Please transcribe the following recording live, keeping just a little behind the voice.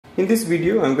In this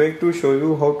video, I'm going to show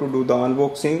you how to do the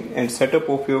unboxing and setup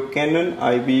of your Canon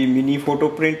IB mini photo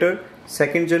printer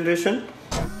 2nd generation.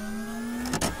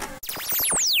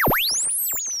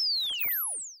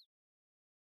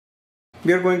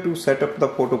 We are going to set up the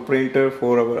photo printer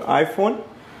for our iPhone.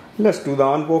 Let's do the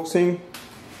unboxing.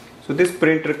 So this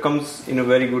printer comes in a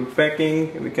very good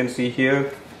packing. We can see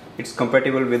here it's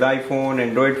compatible with iPhone,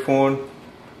 Android phone.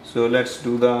 So let's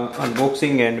do the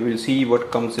unboxing and we'll see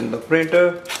what comes in the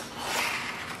printer.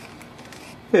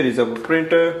 Here is our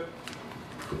printer.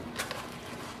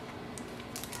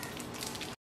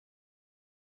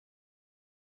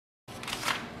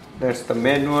 That's the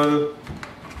manual.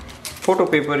 Photo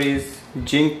paper is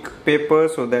Zink paper,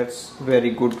 so that's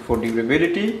very good for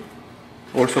durability.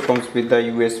 Also comes with the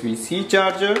USB-C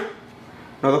charger.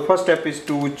 Now the first step is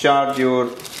to charge your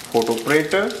photo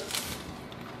printer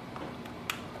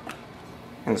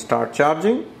and start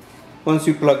charging. Once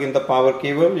you plug in the power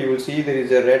cable, you will see there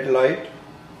is a red light.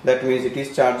 That means it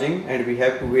is charging, and we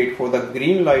have to wait for the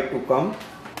green light to come.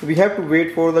 We have to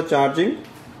wait for the charging.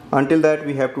 Until that,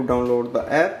 we have to download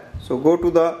the app. So go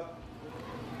to the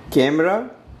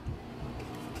camera,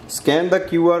 scan the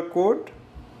QR code.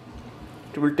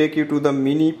 It will take you to the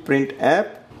mini print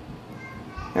app,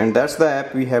 and that's the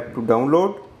app we have to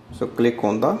download. So click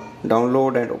on the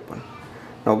download and open.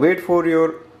 Now wait for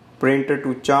your printer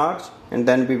to charge, and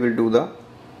then we will do the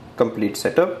complete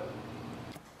setup.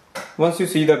 Once you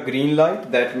see the green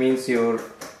light, that means your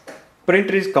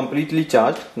printer is completely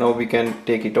charged. Now we can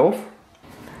take it off.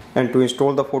 And to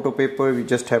install the photo paper, we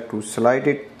just have to slide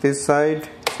it this side.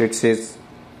 So it says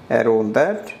arrow on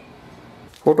that.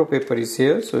 Photo paper is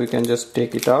here, so we can just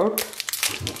take it out.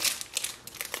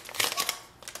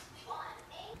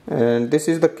 And this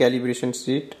is the calibration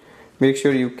sheet. Make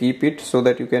sure you keep it so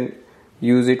that you can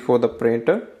use it for the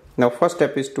printer. Now first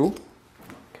step is to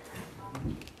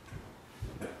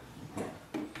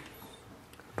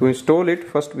install it.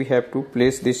 First we have to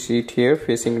place this sheet here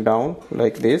facing down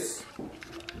like this,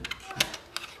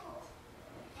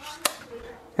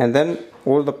 and then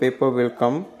all the paper will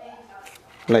come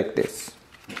like this.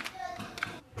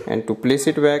 And to place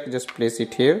it back, just place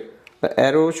it here. The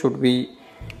arrow should be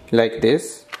like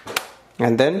this,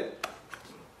 and then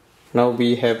now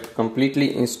we have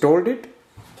completely installed it.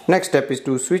 Next step is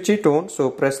to switch it on.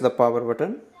 So press the power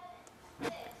button,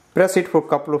 press it for a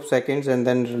couple of seconds and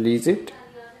then release it.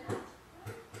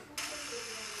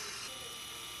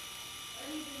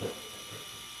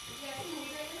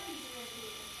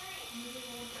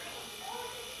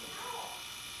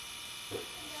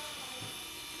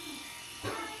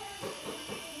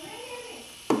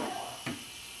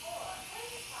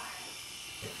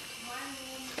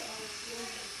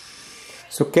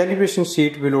 So calibration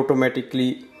sheet will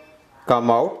automatically come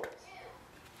out.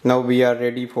 Now we are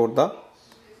ready for the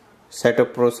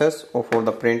setup process or for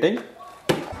the printing.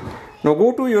 Now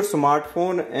go to your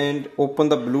smartphone and open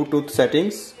the Bluetooth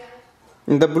settings.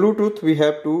 In the Bluetooth, we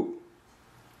have to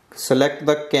select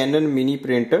the Canon mini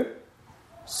printer.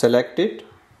 Select it.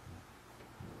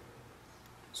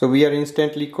 So we are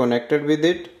instantly connected with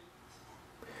it.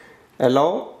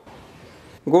 Allow.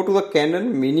 Go to the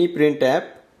Canon mini print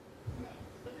app.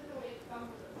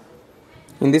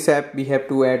 In this app, we have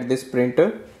to add this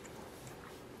printer.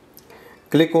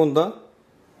 Click on the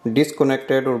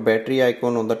disconnected or battery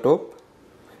icon on the top,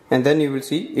 and then you will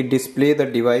see it display the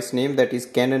device name, that is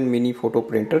Canon mini photo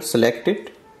printer. Select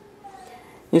it.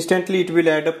 Instantly it will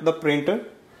add up the printer.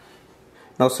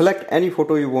 Now select any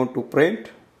photo you want to print.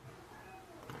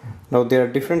 Now there are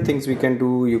different things we can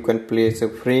do. You can place a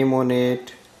frame on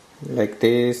it like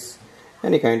this.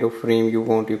 Any kind of frame you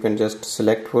want, you can just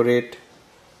select for it.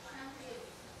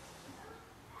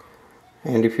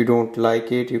 And if you don't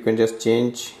like it, you can just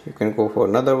change. You can go for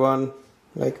another one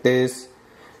like this.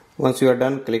 Once you are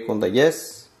done, click on the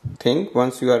yes thing.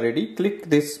 Once you are ready,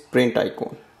 click this print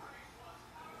icon.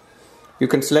 You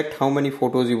can select how many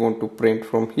photos you want to print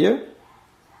from here.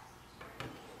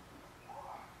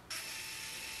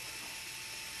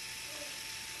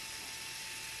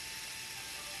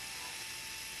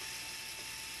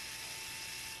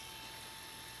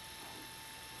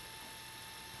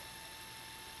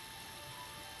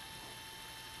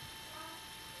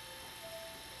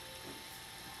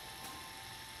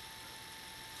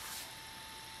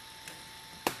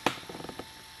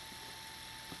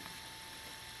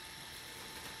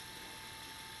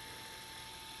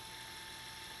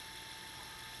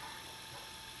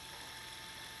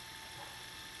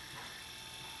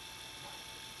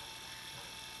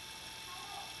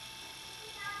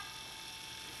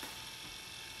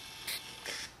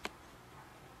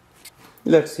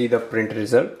 Let's see the print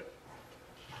result.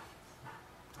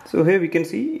 So here we can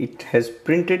see it has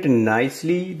printed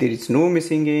nicely. There is no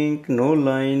missing ink, no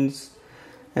lines,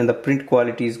 and the print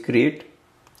quality is great.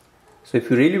 So if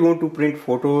you really want to print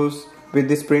photos with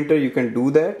this printer, you can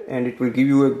do that, and it will give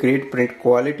you a great print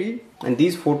quality, and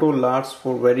these photos last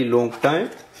for very long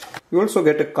time. You also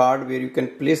get a card where you can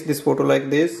place this photo like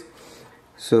this.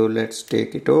 So let's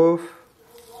take it off.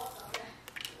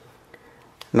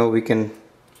 Now we can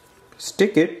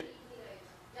stick it.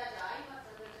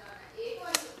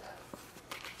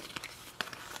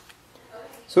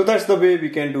 So that's the way we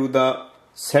can do the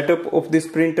setup of this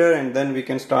printer, and then we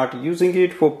can start using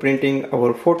it for printing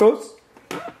our photos.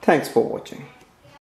 Thanks for watching.